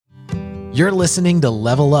You're listening to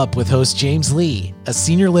Level Up with host James Lee, a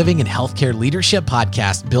senior living and healthcare leadership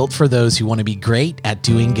podcast built for those who want to be great at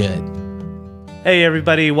doing good. Hey,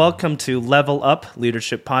 everybody. Welcome to Level Up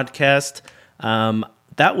Leadership Podcast.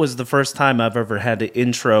 That was the first time I've ever had to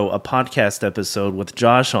intro a podcast episode with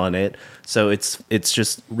Josh on it. So it's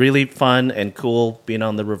just really fun and cool being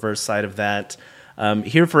on the reverse side of that.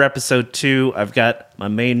 Here for episode 2, I've got my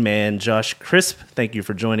main man, Josh Crisp. Thank you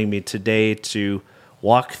for joining me today to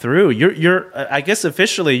walk through. You're I guess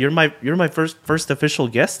officially you're my first official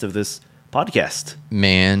guest of this podcast.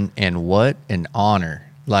 Man, and what an honor.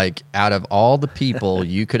 Like, out of all the people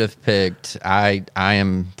you could have picked, I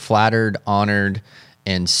am flattered, honored,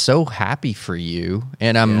 and so happy for you.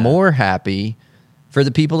 And I'm more happy for the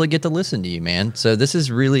people that get to listen to you, man. So this is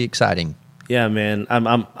really exciting. Yeah, man.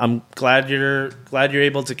 I'm glad you're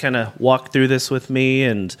able to kind of walk through this with me,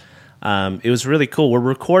 and it was really cool. We're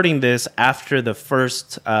recording this after the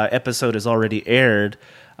first episode has already aired,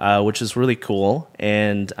 which is really cool,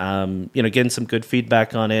 and getting some good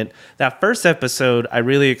feedback on it. That first episode, I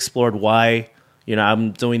really explored why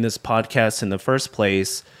I'm doing this podcast in the first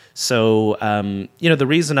place. So the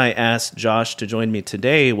reason I asked Josh to join me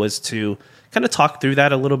today was to kind of talk through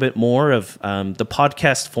that a little bit more of the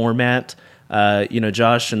podcast format.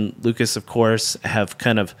 Josh and Lucas, of course, have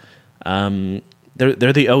kind of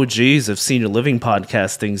they're the OGs of senior living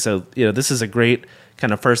podcasting. So this is a great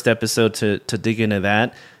kind of first episode to dig into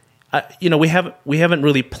that. We haven't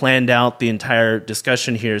really planned out the entire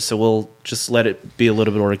discussion here, so we'll just let it be a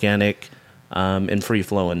little bit organic and free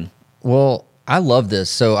flowing. Well, I love this.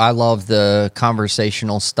 So I love the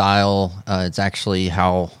conversational style. It's actually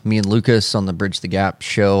how me and Lucas on the Bridge the Gap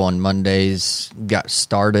show on Mondays got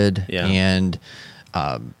started. Yeah. And,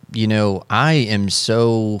 I am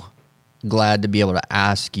so glad to be able to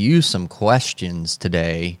ask you some questions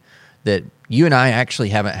today that you and I actually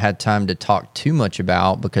haven't had time to talk too much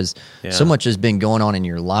about because so much has been going on in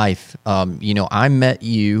your life. I met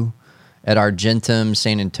you at Argentum,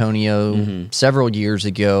 San Antonio, several years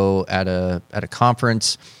ago at a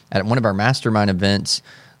conference, at one of our mastermind events.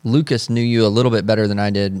 Lucas knew you a little bit better than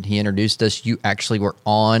I did. He introduced us. You actually were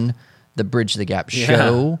on the Bridge the Gap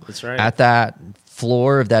show. That's right. At that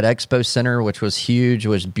floor of that expo center, which was huge. It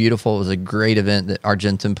was beautiful. It was a great event that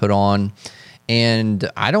Argentum put on. And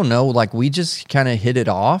I don't know, like, we just kind of hit it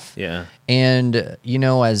off. Yeah. And,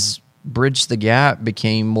 as Bridge the Gap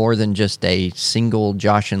became more than just a single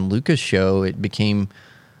Josh and Lucas show, it became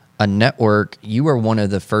a network. You were one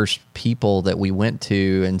of the first people that we went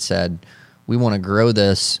to and said, we want to grow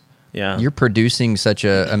this. Yeah. You're producing such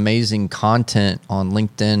amazing content on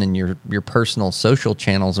LinkedIn and your personal social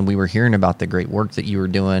channels, and we were hearing about the great work that you were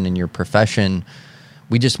doing in your profession.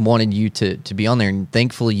 We just wanted you to be on there, and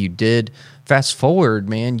thankfully you did. Fast forward,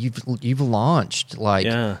 man, you've launched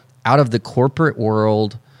out of the corporate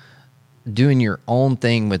world, doing your own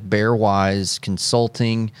thing with Bearwise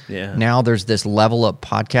Consulting. Yeah. Now there's this Level Up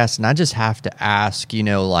podcast, and I just have to ask,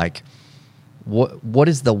 what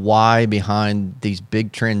is the why behind these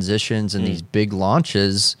big transitions and these big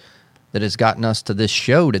launches that has gotten us to this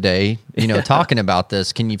show today, talking about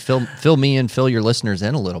this? Can you fill me and fill your listeners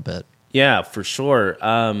in a little bit? Yeah, for sure.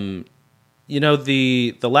 The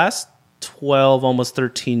last 12, almost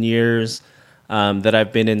 13 years that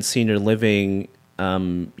I've been in senior living,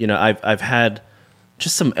 I've had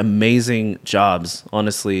just some amazing jobs,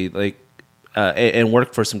 honestly, and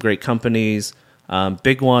worked for some great companies,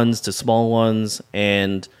 big ones to small ones.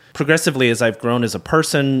 And progressively, as I've grown as a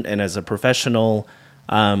person and as a professional,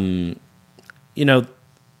 I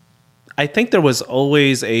think there was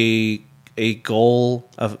always a goal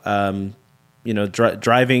of,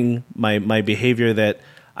 driving my behavior that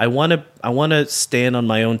I want to stand on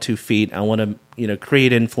my own 2 feet. I want to,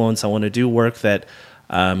 create influence. I want to do work that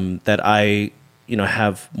I,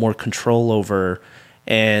 have more control over.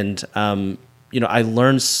 And, I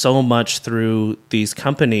learned so much through these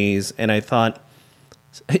companies, and I thought,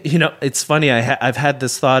 it's funny. I've had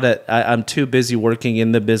this thought that I'm too busy working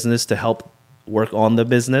in the business to help work on the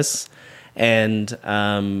business. And,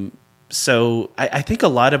 so I think a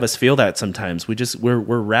lot of us feel that sometimes. We're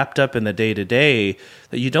wrapped up in the day-to-day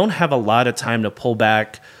that you don't have a lot of time to pull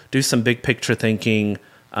back, do some big picture thinking,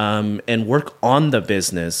 and work on the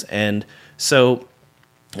business. And so,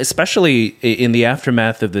 especially in the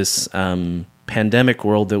aftermath of this pandemic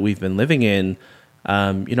world that we've been living in,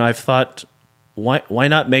 I've thought, why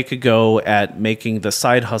not make a go at making the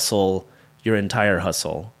side hustle your entire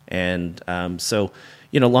hustle? And so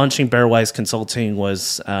launching Bearwise Consulting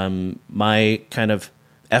was my kind of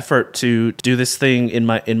effort to do this thing in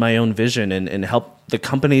my own vision and help the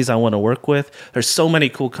companies I want to work with. There's so many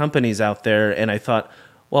cool companies out there, and I thought,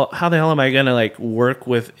 well, how the hell am I going to like work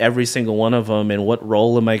with every single one of them, and what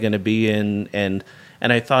role am I going to be in? And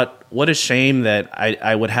I thought, what a shame that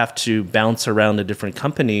I would have to bounce around to different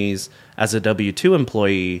companies as a W-2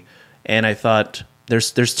 employee. And I thought,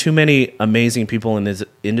 there's too many amazing people in this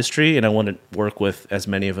industry, and I want to work with as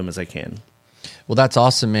many of them as I can. Well, that's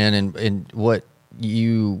awesome, man. And what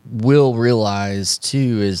you will realize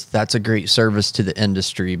too is that's a great service to the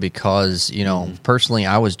industry, because, you know, personally,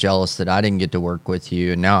 I was jealous that I didn't get to work with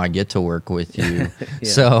you, and now I get to work with you.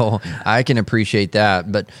 So I can appreciate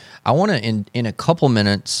that. But I want to, in a couple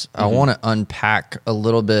minutes, I want to unpack a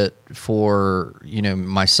little bit for, you know,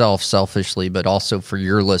 myself selfishly, but also for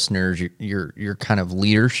your listeners, your kind of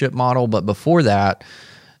leadership model. But before that,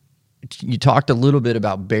 you talked a little bit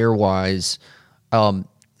about Bearwise.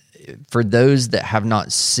 For those that have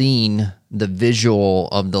not seen the visual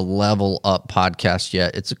of the Level Up podcast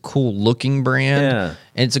yet, it's a cool looking brand. Yeah.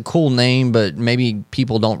 And it's a cool name, but maybe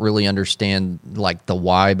people don't really understand like the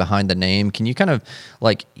why behind the name. Can you kind of,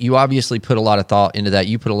 like, you obviously put a lot of thought into that.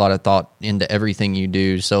 You put a lot of thought into everything you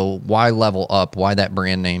do. So why Level Up? Why that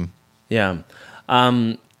brand name? Yeah.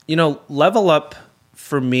 You know, Level Up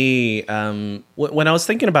for me, when I was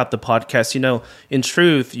thinking about the podcast, you know, in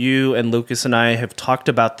truth, you and Lucas and I have talked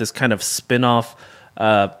about this kind of spin-off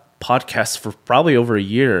podcast for probably over a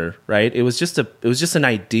year, right? It was just an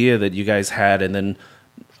idea that you guys had, and then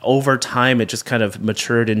over time it just kind of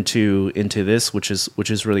matured into this, which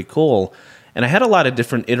is really cool. And I had a lot of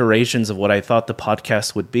different iterations of what I thought the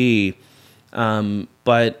podcast would be.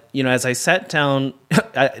 But, you know, as I sat down,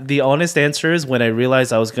 the honest answer is, when I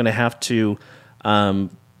realized I was going to have to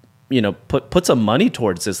you know, put some money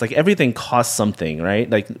towards this. Like, everything costs something, right?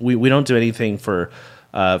 Like, we don't do anything for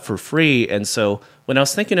free. And so when I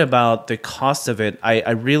was thinking about the cost of it, I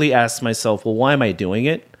really asked myself, well, why am I doing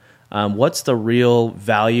it? What's the real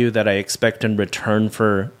value that I expect in return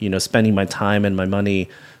for, you know, spending my time and my money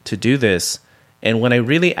to do this? And when I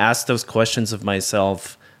really asked those questions of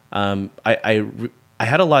myself, I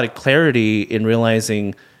had a lot of clarity in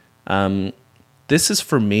realizing, this is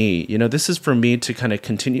for me. You know, this is for me to kind of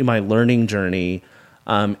continue my learning journey.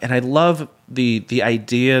 And I love the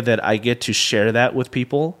idea that I get to share that with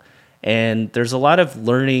people. And there's a lot of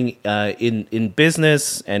learning in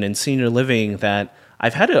business and in senior living that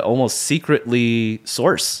I've had to almost secretly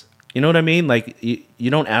source. You know what I mean? Like, you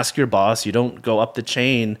don't ask your boss, you don't go up the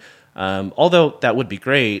chain, although that would be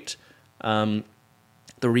great. The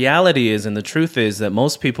reality is, and the truth is, that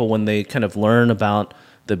most people, when they kind of learn about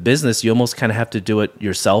the business, you almost kind of have to do it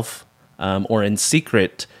yourself, or in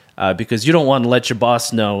secret, because you don't want to let your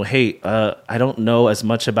boss know, hey, I don't know as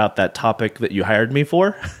much about that topic that you hired me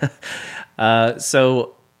for.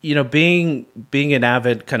 So, you know, being an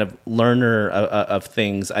avid kind of learner of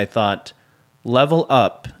things, I thought, level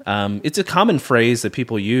up. It's a common phrase that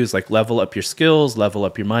people use, like level up your skills, level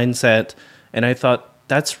up your mindset. And I thought,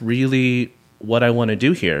 that's really what I want to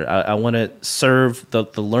do here. I want to serve the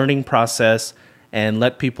learning process and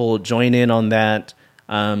let people join in on that.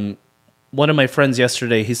 One of my friends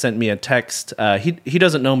yesterday, he sent me a text. He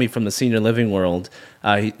doesn't know me from the senior living world.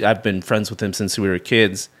 I've been friends with him since we were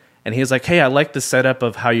kids. And he was like, hey, I like the setup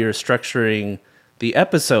of how you're structuring the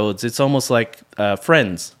episodes. It's almost like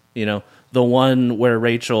Friends, you know, the one where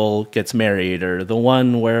Rachel gets married, or the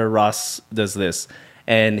one where Ross does this.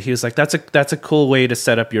 And he was like, that's a cool way to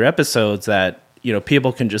set up your episodes, that, you know,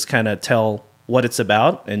 people can just kind of tell what it's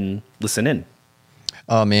about and listen in.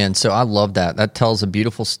 Oh, man. So I love that. That tells a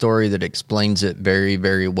beautiful story that explains it very,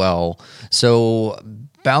 very well. So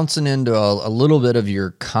bouncing into a little bit of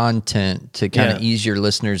your content to kind of ease your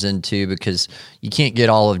listeners into, because you can't get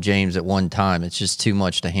all of James at one time. It's just too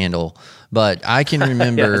much to handle. But I can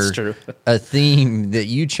remember a theme that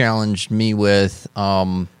you challenged me with,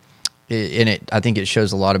 and I think it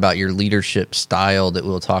shows a lot about your leadership style that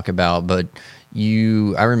we'll talk about. But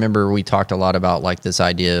I remember we talked a lot about like this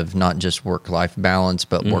idea of not just work-life balance,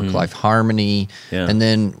 but work-life harmony. Yeah. And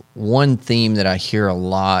then one theme that I hear a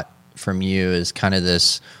lot from you is kind of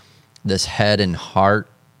this head and heart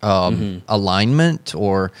alignment,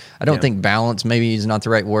 or I don't think balance maybe is not the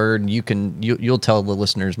right word. You'll tell the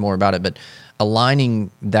listeners more about it, but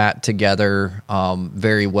aligning that together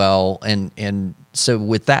very well. And so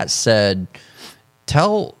with that said,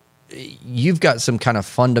 you've got some kind of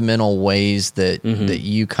fundamental ways that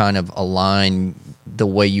you kind of align the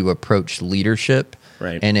way you approach leadership,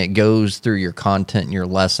 right? And it goes through your content and your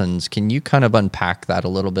lessons. Can you kind of unpack that a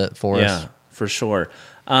little bit for us? Yeah, for sure.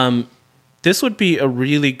 This would be a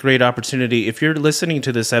really great opportunity if you're listening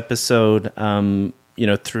to this episode, you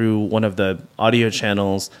know, through one of the audio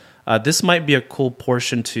channels. This might be a cool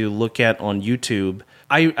portion to look at on YouTube.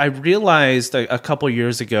 I realized a couple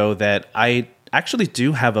years ago that I actually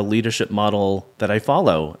do have a leadership model that I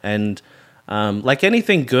follow. And like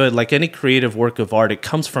anything good, like any creative work of art, it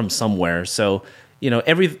comes from somewhere. So,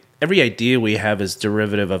 every idea we have is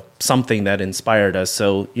derivative of something that inspired us.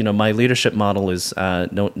 So, my leadership model is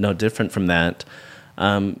no different from that.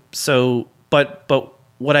 But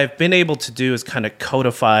what I've been able to do is kind of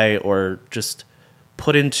codify or just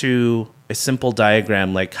put into a simple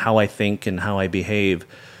diagram, like how I think and how I behave.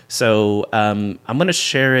 So I'm going to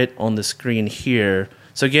share it on the screen here.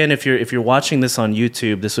 So again, if you're watching this on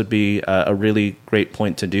YouTube, this would be a really great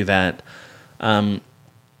point to do that.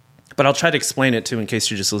 But I'll try to explain it too in case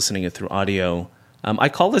you're just listening it through audio. I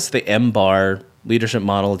call this the MBAR leadership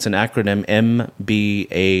model. It's an acronym,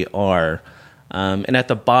 MBAR. And at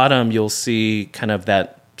the bottom, you'll see kind of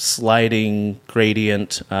that sliding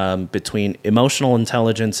gradient between emotional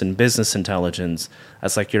intelligence and business intelligence.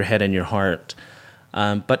 That's like your head and your heart.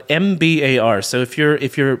 But MBAR. So if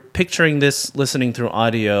you're picturing this, listening through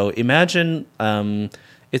audio, imagine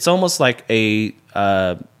it's almost like a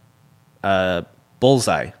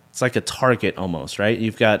bullseye. It's like a target almost, right?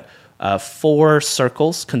 You've got 4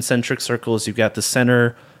 circles, concentric circles. You've got the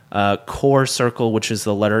center core circle, which is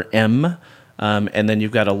the letter M. And then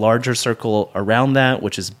you've got a larger circle around that,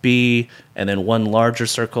 which is B, and then one larger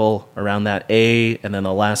circle around that, A, and then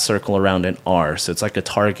the last circle around an R. So it's like a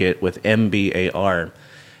target with MBAR.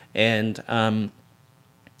 And a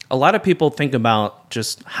lot of people think about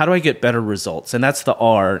just how do I get better results? And that's the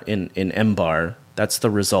R in MBAR. That's the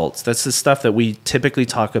results. That's the stuff that we typically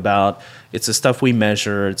talk about. It's the stuff we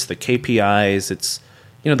measure. It's the KPIs. It's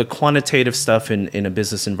the quantitative stuff in a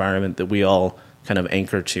business environment that we all kind of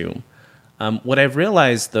anchor to. What I've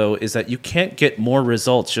realized, though, is that you can't get more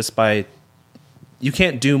results you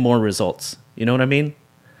can't do more results. You know what I mean?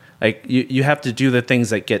 Like, you have to do the things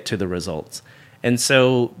that get to the results. And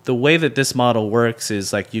so the way that this model works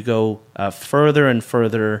is like you go further and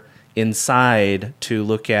further inside to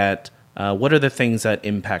look at what are the things that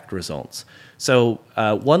impact results. So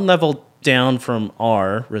one level down from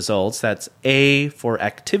R, results, that's A for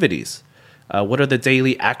activities. What are the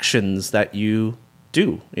daily actions that you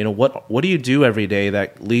do? What do you do every day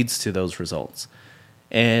that leads to those results?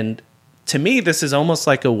 And to me, this is almost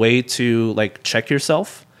like a way to like check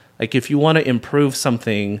yourself. Like if you want to improve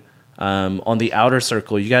something on the outer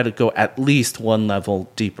circle, you got to go at least one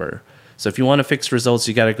level deeper. So if you want to fix results,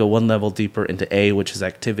 you got to go one level deeper into A, which is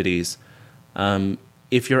activities.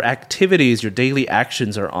 If your activities, your daily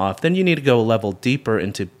actions are off, then you need to go a level deeper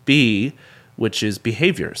into B, which is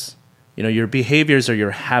behaviors. Your behaviors are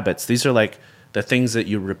your habits. These are like the things that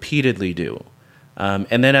you repeatedly do.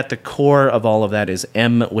 And then at the core of all of that is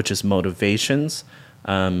M, which is motivations.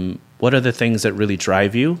 What are the things that really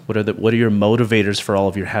drive you? What are your motivators for all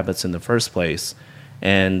of your habits in the first place?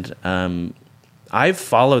 And I've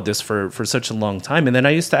followed this for such a long time. And then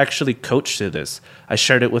I used to actually coach to this. I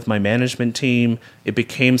shared it with my management team. It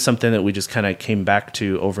became something that we just kind of came back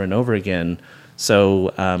to over and over again.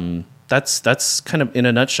 So that's kind of, in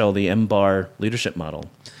a nutshell, the MBAR leadership model.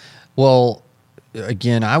 Well,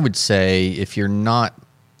 again, I would say if you're not,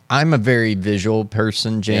 I'm a very visual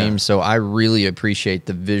person, James, so I really appreciate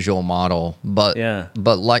the visual model. But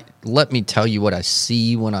let me tell you what I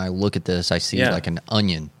see when I look at this. I see like an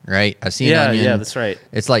onion, right? I see an onion. Yeah, that's right.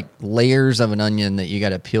 It's like layers of an onion that you got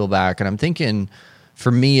to peel back. And I'm thinking,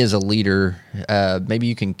 for me as a leader, maybe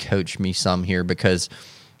you can coach me some here, because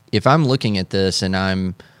if I'm looking at this and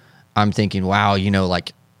I'm thinking, wow,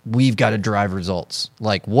 like, we've got to drive results,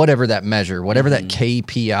 like whatever that measure, whatever that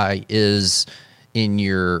KPI is in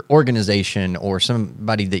your organization or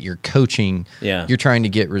somebody that you're coaching, you're trying to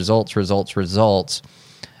get results.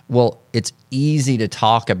 Well, it's easy to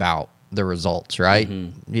talk about the results, right?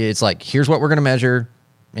 It's like, here's what we're going to measure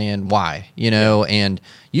and why, and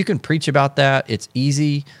you can preach about that. It's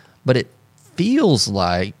easy, but it feels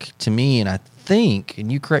like to me, and I think,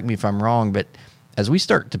 and you correct me if I'm wrong, but as we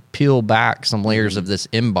start to peel back some layers of this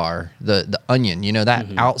MBAR, the onion, that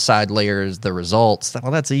outside layer is the results.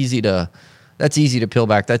 Well, that's easy to peel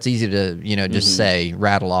back. That's easy to, just say,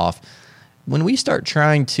 rattle off. When we start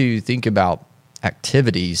trying to think about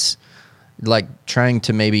activities, like trying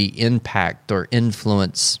to maybe impact or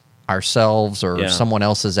influence ourselves or someone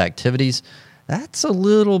else's activities, that's a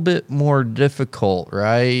little bit more difficult,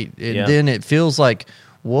 right? And then it feels like,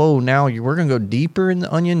 whoa, now we're going to go deeper in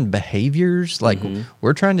the onion. Behaviors, like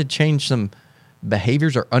we're trying to change some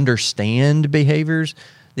behaviors or understand behaviors.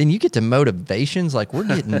 Then you get to motivations, like we're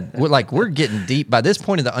getting deep. By this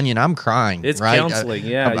point of the onion, I'm crying. It's right?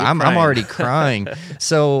 counseling, I'm already crying.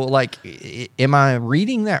 So, like, am I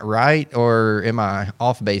reading that right, or am I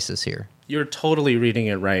off basis here? You're totally reading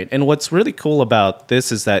it right. And what's really cool about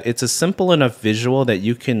this is that it's a simple enough visual that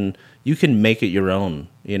you can make it your own.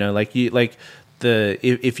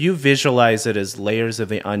 If you visualize it as layers of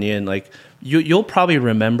the onion, you'll probably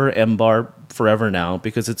remember MBAR forever now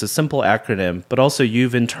because it's a simple acronym, but also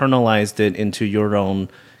you've internalized it into your own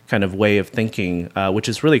kind of way of thinking, which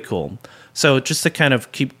is really cool. So just to kind of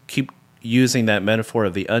keep using that metaphor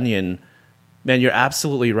of the onion, man, you're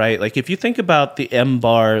absolutely right. Like if you think about the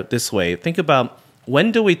MBAR this way, think about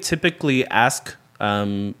when do we typically ask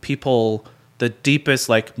people the deepest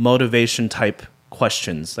motivation type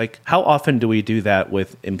questions? Like how often do we do that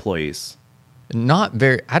with employees? Not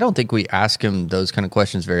very. I don't think we ask them those kind of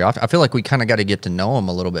questions very often. I feel like we kind of got to get to know them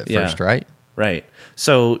a little bit first, right? Right.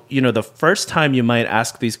 So, the first time you might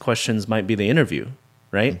ask these questions might be the interview,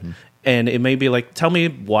 right? Mm-hmm. And it may be like, tell me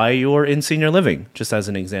why you're in senior living, just as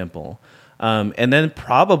an example. And then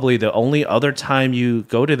probably the only other time you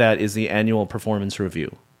go to that is the annual performance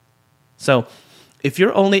review. So if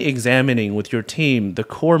you're only examining with your team the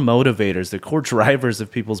core motivators, the core drivers of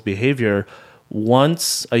people's behavior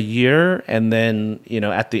once a year, and then,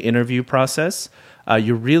 at the interview process,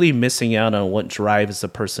 you're really missing out on what drives the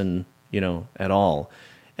person, at all.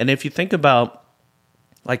 And if you think about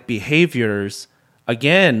behaviors,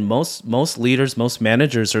 again, most leaders, most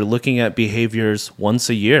managers are looking at behaviors once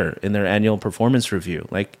a year in their annual performance review.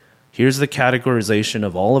 Here's the categorization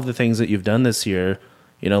of all of the things that you've done this year.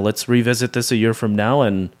 Let's revisit this a year from now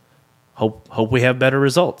and hope we have better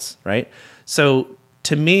results, right? So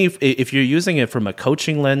to me, if you're using it from a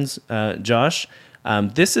coaching lens, Josh,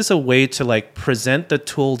 this is a way to present the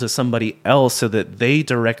tool to somebody else so that they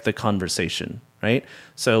direct the conversation, right?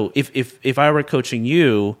 So if I were coaching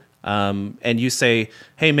you and you say,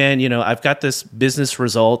 hey man, I've got this business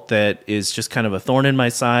result that is just kind of a thorn in my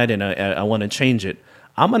side and I want to change it.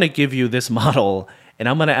 I'm going to give you this model and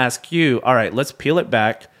I'm going to ask you, all right, let's peel it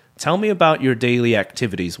back. Tell me about your daily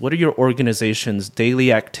activities. What are your organization's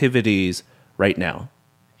daily activities right now?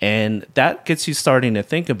 And that gets you starting to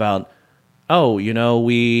think about,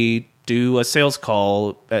 we do a sales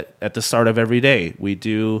call at the start of every day. We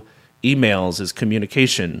do emails as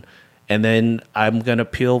communication. And then I'm going to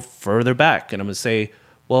peel further back and I'm going to say,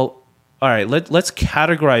 well, all right, let's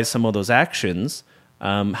categorize some of those actions.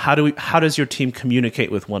 How does your team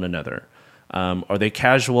communicate with one another? Are they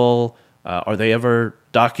casual? Are they ever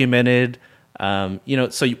documented?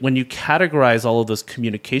 So when you categorize all of those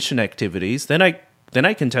communication activities, then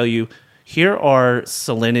I can tell you, here are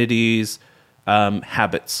Solinity's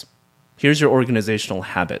habits. Here's your organizational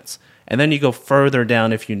habits. And then you go further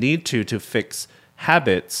down if you need to fix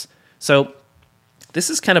habits. So this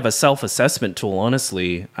is kind of a self-assessment tool,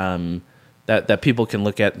 honestly, that people can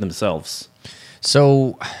look at themselves.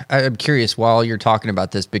 So I'm curious while you're talking about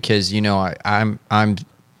this because I'm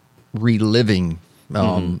reliving.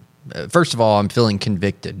 First of all, I'm feeling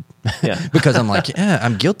convicted because I'm like,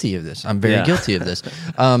 I'm guilty of this. I'm very guilty of this.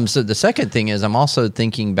 So the second thing is I'm also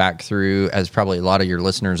thinking back through, as probably a lot of your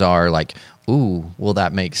listeners are, like, ooh, well,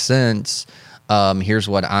 that makes sense. Here's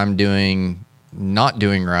what I'm not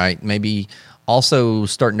doing right. Maybe also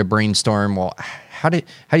starting to brainstorm, well, how do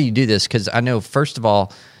you do this? Because I know, first of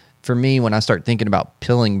all, for me, when I start thinking about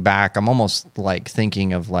peeling back, I'm almost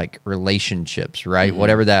thinking of relationships, right? Mm-hmm.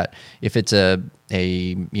 Whatever that, if it's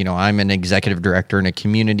I'm an executive director in a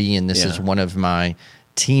community and this is one of my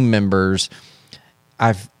team members,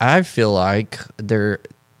 I feel like there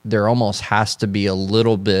almost has to be a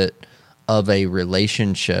little bit of a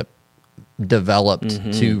relationship developed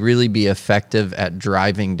to really be effective at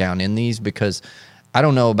driving down in these, because I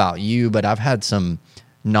don't know about you, but I've had some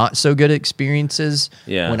not so good experiences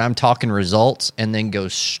when I'm talking results and then go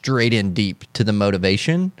straight in deep to the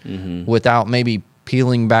motivation without maybe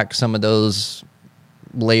peeling back some of those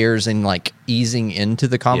layers and easing into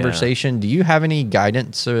the conversation. Do you have any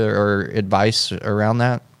guidance or advice around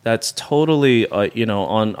that? That's totally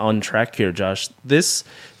on track here, Josh. This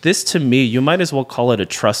to me, you might as well call it a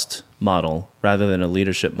trust model rather than a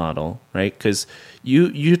leadership model, right? Because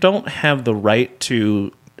you don't have the right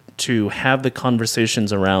to have the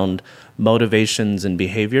conversations around motivations and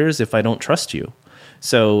behaviors if I don't trust you.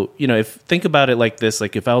 So, think about it like this,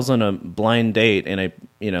 if I was on a blind date and I,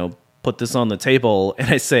 put this on the table and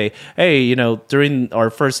I say, hey, during our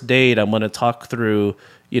first date, I'm going to talk through,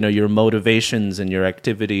 your motivations and your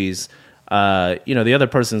activities. The other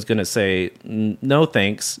person's going to say, no,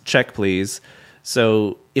 thanks. Check, please.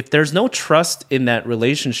 So if there's no trust in that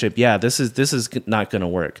relationship, this is not going to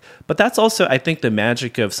work. But that's also, I think, the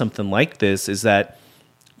magic of something like this is that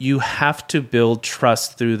you have to build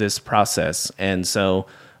trust through this process. And so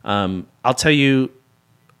I'll tell you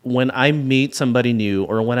when I meet somebody new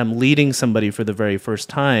or when I'm leading somebody for the very first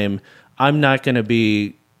time, I'm not going to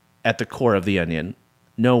be at the core of the onion.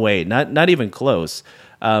 No way, not even close.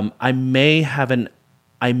 I may have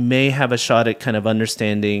a shot at kind of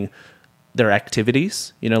understanding their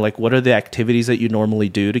activities. Like what are the activities that you normally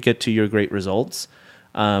do to get to your great results?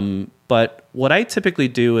 But what I typically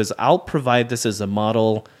do is I'll provide this as a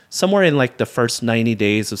model somewhere in like the first 90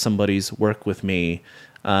 days of somebody's work with me.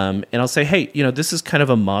 And I'll say, hey, this is kind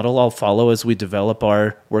of a model I'll follow as we develop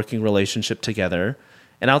our working relationship together.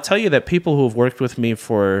 And I'll tell you that people who have worked with me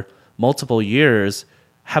for multiple years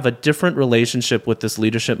have a different relationship with this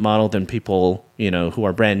leadership model than people, who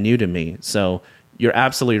are brand new to me. So you're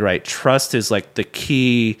absolutely right. Trust is like the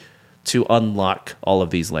key to unlock all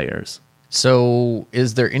of these layers. So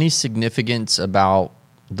is there any significance about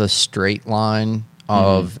the straight line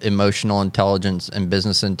of emotional intelligence and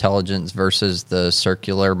business intelligence versus the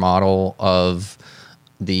circular model of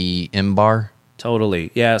the MBAR?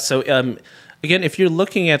 Totally. Yeah. So again, if you're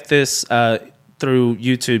looking at this through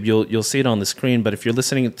YouTube, you'll see it on the screen. But if you're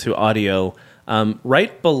listening to audio,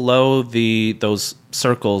 right below those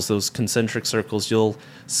circles, those concentric circles, you'll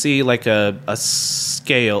see like a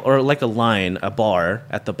scale or like a line, a bar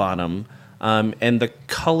at the bottom. And the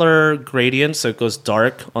color gradient, so it goes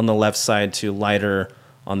dark on the left side to lighter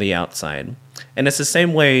on the outside. And it's the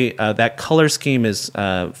same way that color scheme is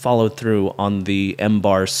followed through on the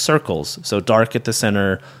MBAR circles. So dark at the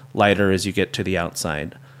center, lighter as you get to the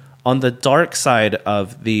outside. On the dark side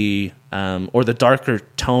of or the darker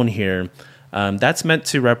tone here, that's meant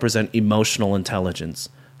to represent emotional intelligence.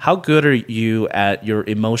 How good are you at your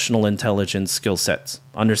emotional intelligence skill sets?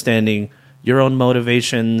 Understanding your own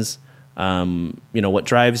motivations, what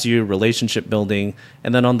drives you, relationship building.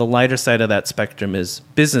 And then on the lighter side of that spectrum is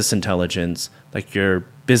business intelligence, like your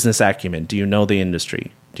business acumen. Do you know the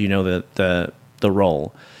industry? Do you know the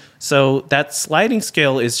role? So that sliding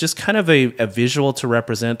scale is just kind of a visual to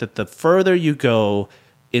represent that the further you go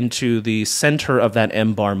into the center of that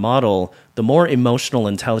MBAR model, the more emotional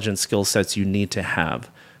intelligence skill sets you need to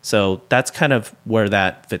have. So that's kind of where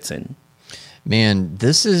that fits in. Man,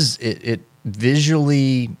 this is it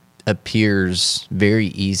visually appears very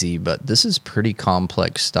easy, but this is pretty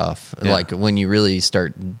complex stuff. Yeah. Like when you really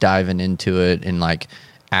start diving into it and like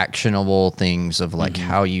actionable things of like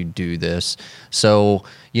how you do this. So,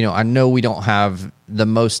 I know we don't have the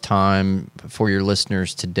most time for your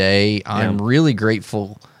listeners today. Yeah. I'm really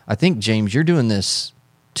grateful. I think, James, you're doing this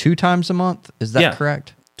 2 times a month. Is that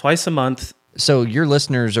correct? Twice a month. So your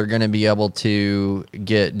listeners are going to be able to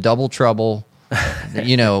get double trouble,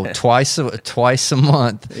 twice a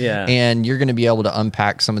month. Yeah. And you're going to be able to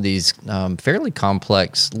unpack some of these fairly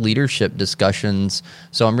complex leadership discussions.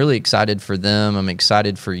 So I'm really excited for them. I'm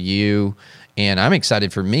excited for you. And I'm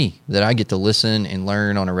excited for me that I get to listen and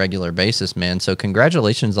learn on a regular basis, man. So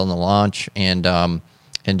congratulations on the launch and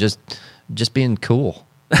just being cool.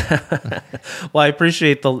 Well, I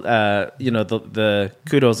appreciate the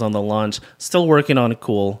kudos on the launch. Still working on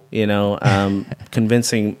cool,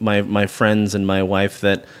 convincing my friends and my wife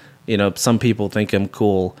that, some people think I'm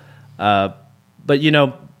cool. But,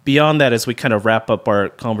 beyond that, as we kind of wrap up our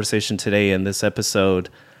conversation today in this episode,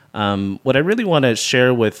 what I really want to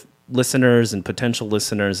share with listeners and potential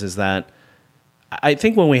listeners is that I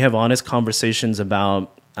think when we have honest conversations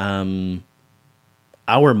about our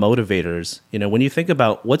motivators, when you think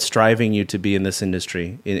about what's driving you to be in this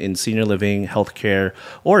industry, in senior living, healthcare,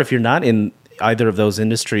 or if you're not in either of those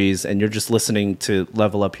industries and you're just listening to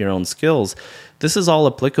level up your own skills, this is all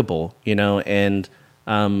applicable, and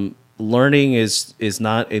learning is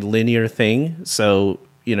not a linear thing. So,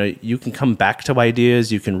 you can come back to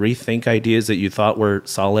ideas, you can rethink ideas that you thought were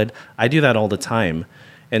solid. I do that all the time.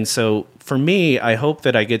 And so for me, I hope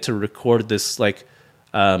that I get to record this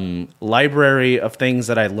library of things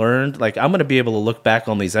that I learned. Like I'm going to be able to look back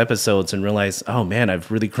on these episodes and realize, oh man, I've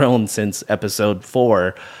really grown since episode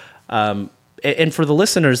 4. And for the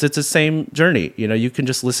listeners, it's the same journey. You can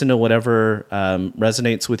just listen to whatever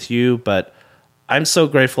resonates with you. But I'm so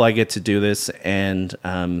grateful I get to do this. And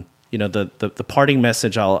the parting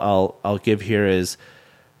message I'll give here is,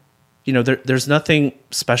 there's nothing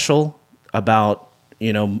special about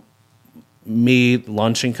me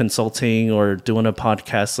launching consulting or doing a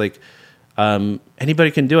podcast. Like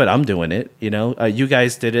anybody can do it. I'm doing it. You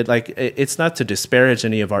guys did it. Like it's not to disparage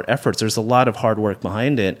any of our efforts. There's a lot of hard work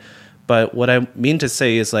behind it. But what I mean to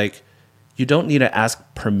say is like, you don't need to ask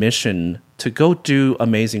permission to go do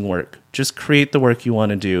amazing work. Just create the work you want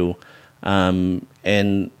to do, and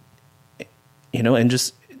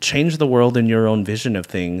just change the world in your own vision of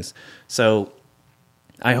things. So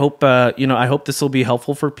I hope I hope this will be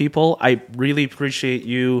helpful for people. I really appreciate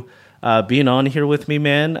you being on here with me,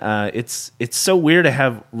 man. It's so weird to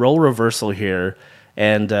have role reversal here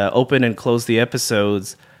and open and close the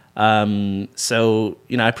episodes. So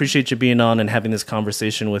I appreciate you being on and having this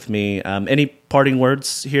conversation with me. Any parting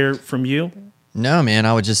words here from you? No, man,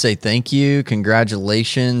 I would just say thank you.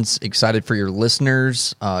 Congratulations. Excited for your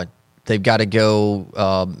listeners. They've got to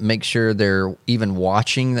go make sure they're even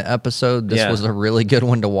watching the episode. This was a really good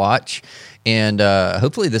one to watch. And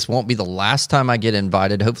hopefully this won't be the last time I get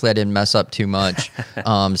invited. Hopefully I didn't mess up too much.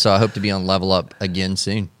 So I hope to be on Level Up again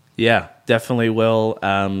soon. Yeah, definitely will.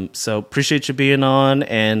 So appreciate you being on.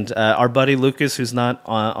 And our buddy Lucas, who's not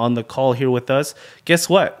on the call here with us, guess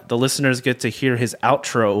what? The listeners get to hear his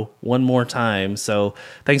outro one more time. So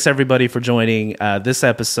thanks, everybody, for joining this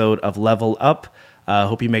episode of Level Up.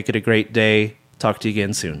 Hope you make it a great day. Talk to you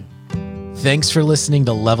again soon. Thanks for listening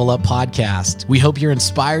to Level Up Podcast. We hope you're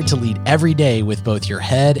inspired to lead every day with both your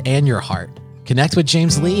head and your heart. Connect with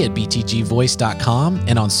James Lee at btgvoice.com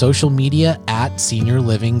and on social media at Senior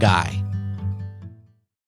Living Guy.